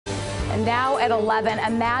And now at 11,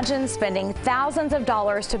 imagine spending thousands of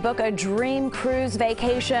dollars to book a dream cruise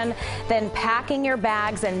vacation, then packing your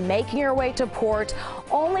bags and making your way to port,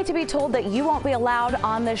 only to be told that you won't be allowed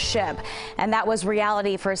on the ship. And that was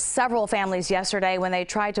reality for several families yesterday when they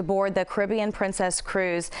tried to board the Caribbean Princess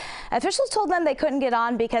cruise. Officials told them they couldn't get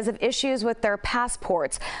on because of issues with their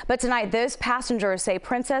passports. But tonight, those passengers say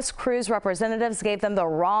Princess Cruise representatives gave them the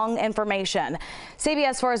wrong information.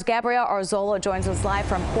 CBS 4's Gabrielle Arzola joins us live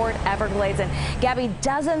from Port Everglades. And Gabby,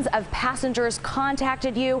 dozens of passengers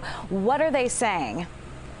contacted you. What are they saying?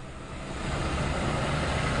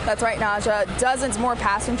 That's right, Naja. Dozens more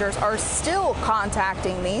passengers are still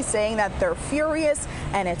contacting me, saying that they're furious,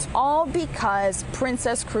 and it's all because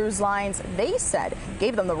Princess Cruise Lines, they said,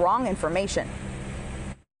 gave them the wrong information.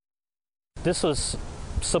 This was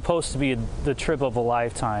supposed to be the trip of a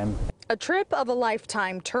lifetime. A trip of a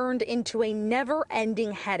lifetime turned into a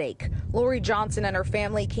never-ending headache. Lori Johnson and her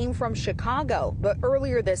family came from Chicago, but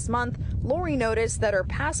earlier this month, Lori noticed that her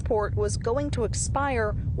passport was going to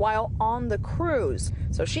expire while on the cruise.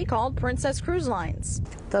 So she called Princess Cruise Lines.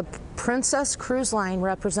 The Princess Cruise Line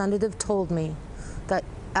representative told me that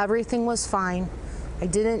everything was fine. I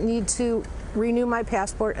didn't need to renew my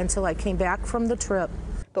passport until I came back from the trip.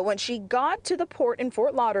 But when she got to the port in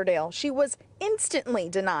Fort Lauderdale, she was instantly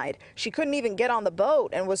denied. She couldn't even get on the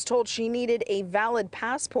boat and was told she needed a valid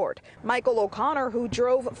passport. Michael O'Connor, who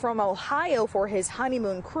drove from Ohio for his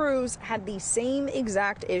honeymoon cruise, had the same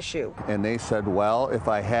exact issue. And they said, well, if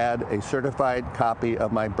I had a certified copy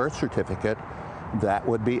of my birth certificate, that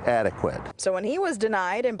would be adequate. So when he was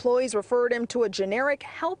denied, employees referred him to a generic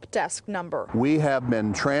help desk number. We have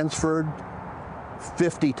been transferred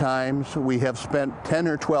 50 times. We have spent 10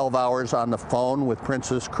 or 12 hours on the phone with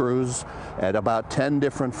Princess Cruise at about 10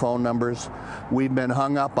 different phone numbers. We've been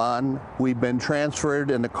hung up on, we've been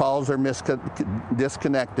transferred, and the calls are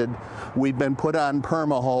disconnected. We've been put on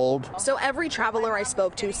perma hold. So every traveler I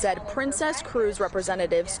spoke to said Princess Cruise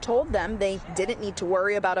representatives told them they didn't need to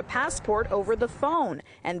worry about a passport over the phone,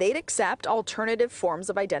 and they'd accept alternative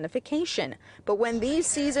forms of identification. But when these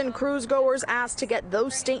seasoned cruise goers asked to get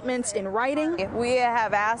those statements in writing, we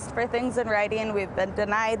have asked for things in writing. We've been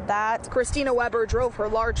denied that. Christina Weber drove her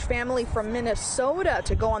large family from Minnesota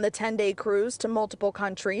to go on the 10-day cruise to multiple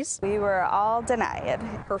countries. We were all denied.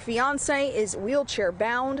 Her fiance is wheelchair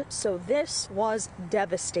bound, so this was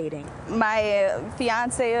devastating. My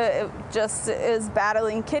fiance just is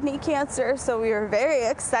battling kidney cancer, so we were very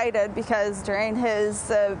excited because during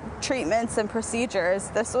his treatments and procedures,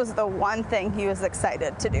 this was the one thing he was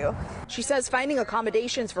excited to do. She says finding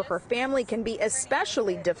accommodations for her family can be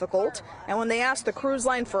especially difficult, and when they asked the cruise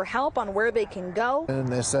line for help on where they can go, and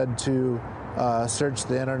they said to search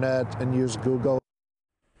the internet and use Google.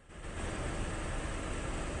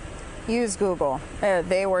 Use Google.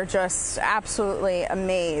 They were just absolutely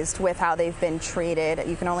amazed with how they've been treated.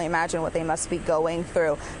 You can only imagine what they must be going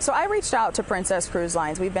through. So I reached out to Princess Cruise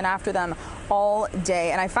Lines. We've been after them all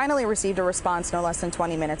day, and I finally received a response no less than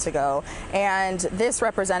 20 minutes ago. And this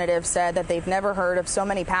representative said that they've never heard of so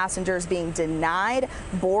many passengers being denied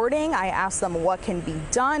boarding. I asked them what can be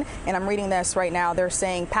done, and I'm reading this right now. They're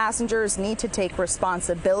saying passengers need to take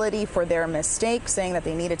responsibility for their mistakes, saying that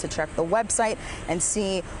they needed to check the website and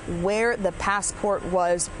see where the passport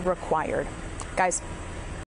was required. Guys.